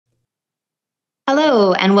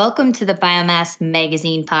Hello, and welcome to the Biomass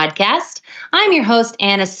Magazine podcast. I'm your host,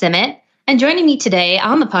 Anna Simet, and joining me today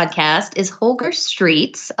on the podcast is Holger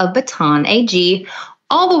Streetz of Bathan AG,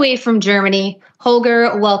 all the way from Germany.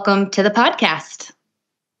 Holger, welcome to the podcast.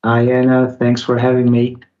 Hi, Anna. Thanks for having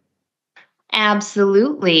me.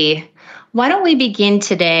 Absolutely. Why don't we begin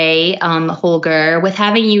today, Holger, with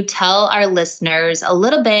having you tell our listeners a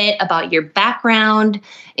little bit about your background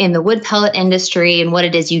in the wood pellet industry and what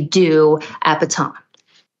it is you do at Bathan.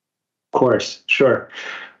 Of course, sure.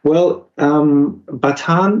 Well,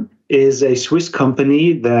 Bathan is a Swiss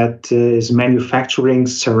company that is manufacturing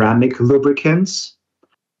ceramic lubricants.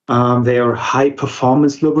 They are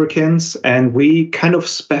high-performance lubricants, and we kind of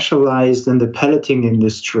specialized in the pelleting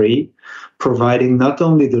industry, providing not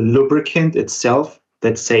only the lubricant itself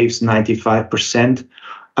that saves 95%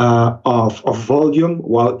 of volume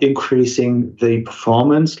while increasing the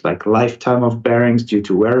performance, like lifetime of bearings due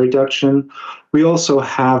to wear reduction. We also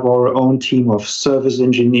have our own team of service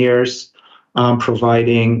engineers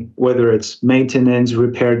providing whether it's maintenance,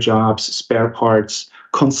 repair jobs, spare parts,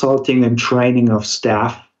 consulting and training of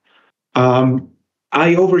staff.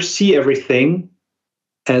 I oversee everything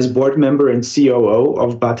as board member and COO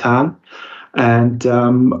of Bathan, and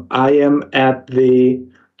I am at the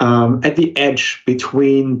edge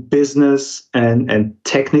between business and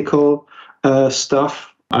technical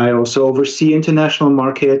stuff. I also oversee international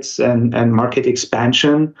markets and market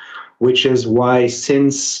expansion, which is why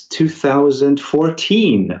since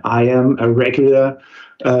 2014 I am a regular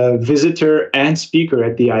visitor and speaker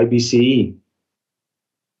at the IBCE.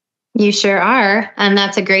 You sure are. And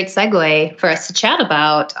that's a great segue for us to chat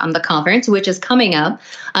about the conference, which is coming up.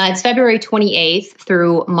 It's February 28th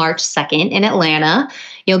through March 2nd in Atlanta.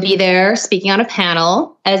 You'll be there speaking on a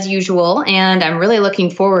panel as usual, and I'm really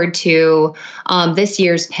looking forward to this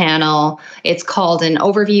year's panel. It's called An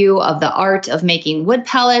Overview of the Art of Making Wood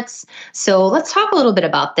Pellets. So let's talk a little bit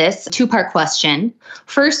about this two-part question.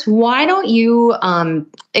 First, why don't you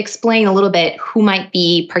explain a little bit who might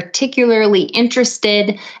be particularly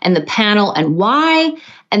interested in the panel and why?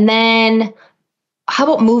 And then how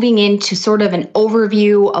about moving into sort of an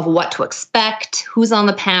overview of what to expect, who's on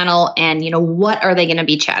the panel, and what are they going to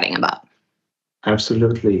be chatting about?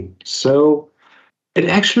 Absolutely. So it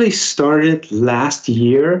actually started last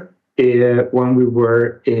year when we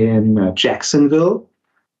were in Jacksonville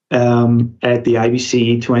at the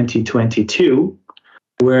IBCE 2022,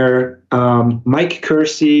 where Mike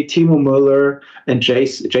Kersey, Timo Müller, and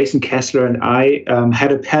Jason Kessler and I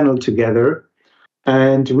had a panel together.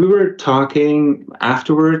 And we were talking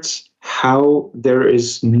afterwards how there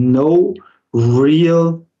is no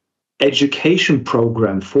real education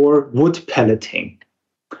program for wood pelleting.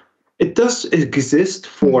 It does exist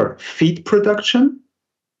for feed production,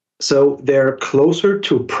 so they're closer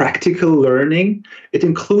to practical learning. It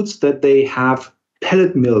includes that they have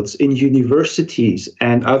pellet mills in universities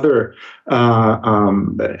and other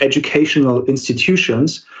educational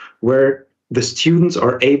institutions where the students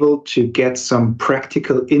are able to get some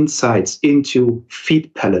practical insights into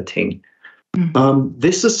feed pelleting. Mm-hmm.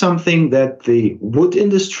 This is something that the wood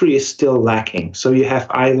industry is still lacking. So you have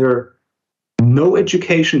either no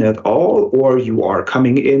education at all, or you are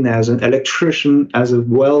coming in as an electrician, as a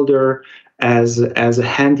welder, as a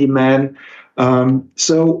handyman.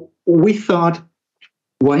 So we thought,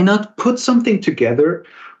 why not put something together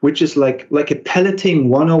which is like a pelleting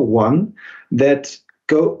 101 that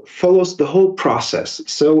follows the whole process.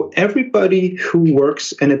 So everybody who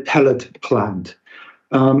works in a pellet plant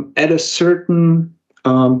at a certain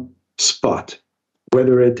spot,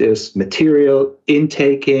 whether it is material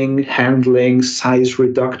intaking, handling, size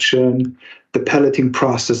reduction, the pelleting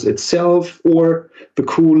process itself, or the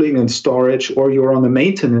cooling and storage, or you're on the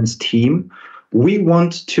maintenance team, we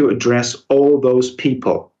want to address all those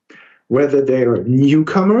people, whether they are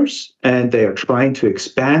newcomers and they are trying to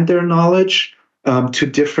expand their knowledge to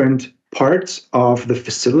different parts of the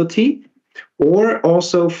facility, or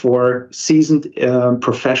also for seasoned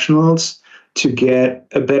professionals to get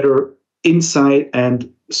a better insight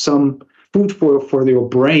and some food for their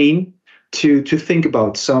brain to think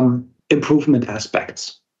about some improvement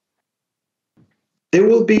aspects. There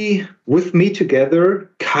will be with me together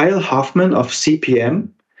Kyle Hoffman of CPM.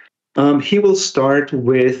 He will start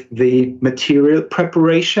with the material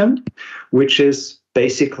preparation, which is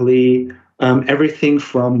basically everything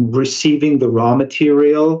from receiving the raw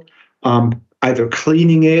material, either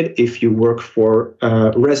cleaning it if you work for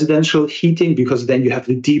residential heating, because then you have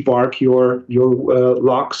to debark your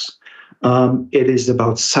locks. It is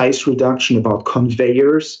about size reduction, about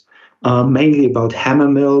conveyors, mainly about hammer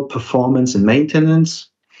mill performance and maintenance.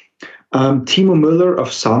 Timo Müller of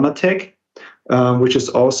Salmatec which is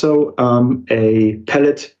also a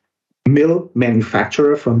pellet mill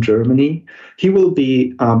manufacturer from Germany. He will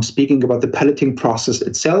be speaking about the pelleting process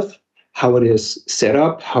itself, how it is set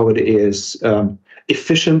up, how it is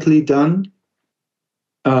efficiently done.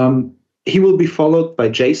 He will be followed by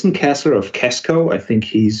Jason Kessler of Kesco. I think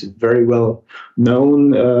he's very well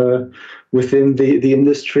known within the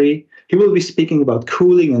industry. He will be speaking about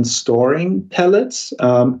cooling and storing pellets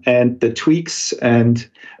and the tweaks and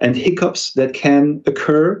hiccups that can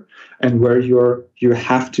occur, and where you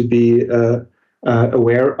have to be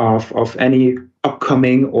aware of any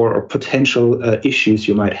upcoming or potential issues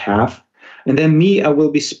you might have. And then I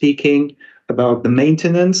will be speaking about the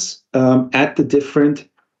maintenance at the different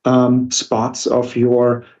spots of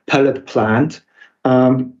your pellet plant,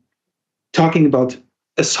 talking about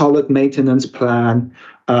a solid maintenance plan,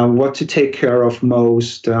 what to take care of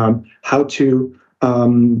most, how to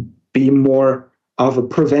be more of a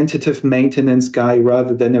preventative maintenance guy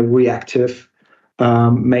rather than a reactive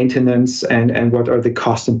maintenance, and what are the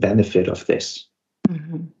cost and benefit of this.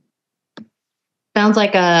 Mm-hmm. Sounds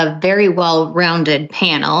like a very well-rounded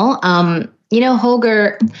panel.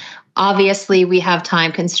 Holger, obviously we have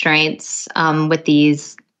time constraints with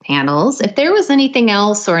these panels. If there was anything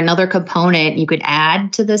else or another component you could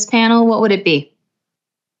add to this panel, what would it be?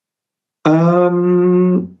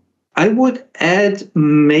 I would add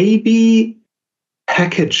maybe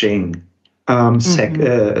packaging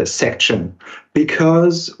section,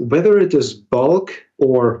 because whether it is bulk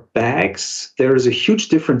or bags, there is a huge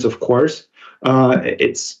difference, of course.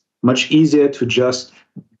 It's much easier to just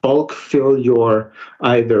bulk fill your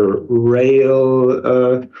either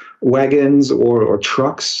rail wagons or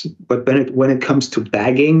trucks, but when it comes to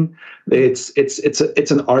bagging,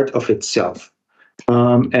 it's an art of itself.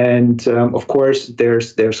 Of course,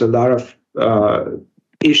 there's a lot of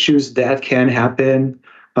issues that can happen,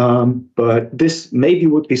 but this maybe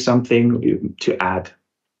would be something to add.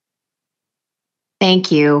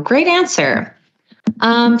 Thank you. Great answer.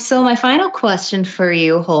 So my final question for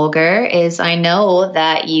you, Holger, is I know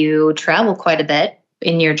that you travel quite a bit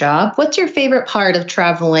in your job. What's your favorite part of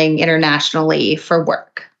traveling internationally for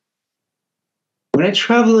work? When I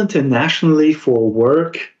travel internationally for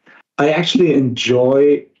work, I actually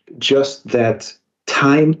enjoy just that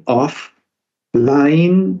time off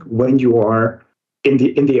line when you are in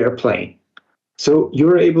the airplane. So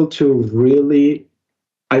you're able to really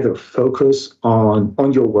either focus on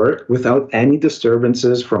your work without any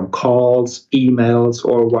disturbances from calls, emails,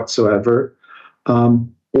 or whatsoever.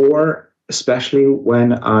 Or especially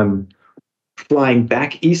when I'm flying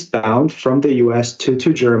back eastbound from the US to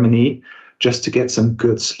Germany, just to get some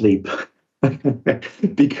good sleep.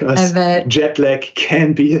 Because jet lag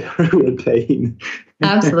can be a real pain.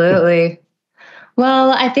 Absolutely.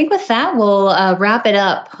 Well, I think with that, we'll wrap it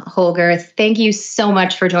up, Holger. Thank you so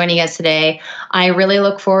much for joining us today. I really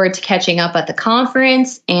look forward to catching up at the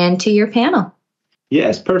conference and to your panel.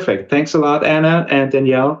 Yes, perfect. Thanks a lot, Anna and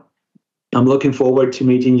Danielle. I'm looking forward to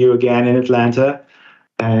meeting you again in Atlanta.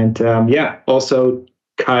 And also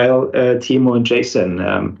Kyle, Timo, and Jason.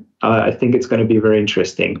 I think it's going to be very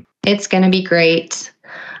interesting. It's going to be great.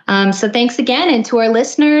 So thanks again. And to our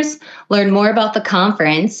listeners, learn more about the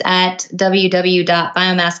conference at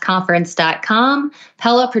www.biomassconference.com.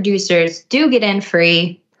 Pellet producers do get in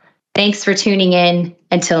free. Thanks for tuning in.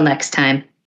 Until next time.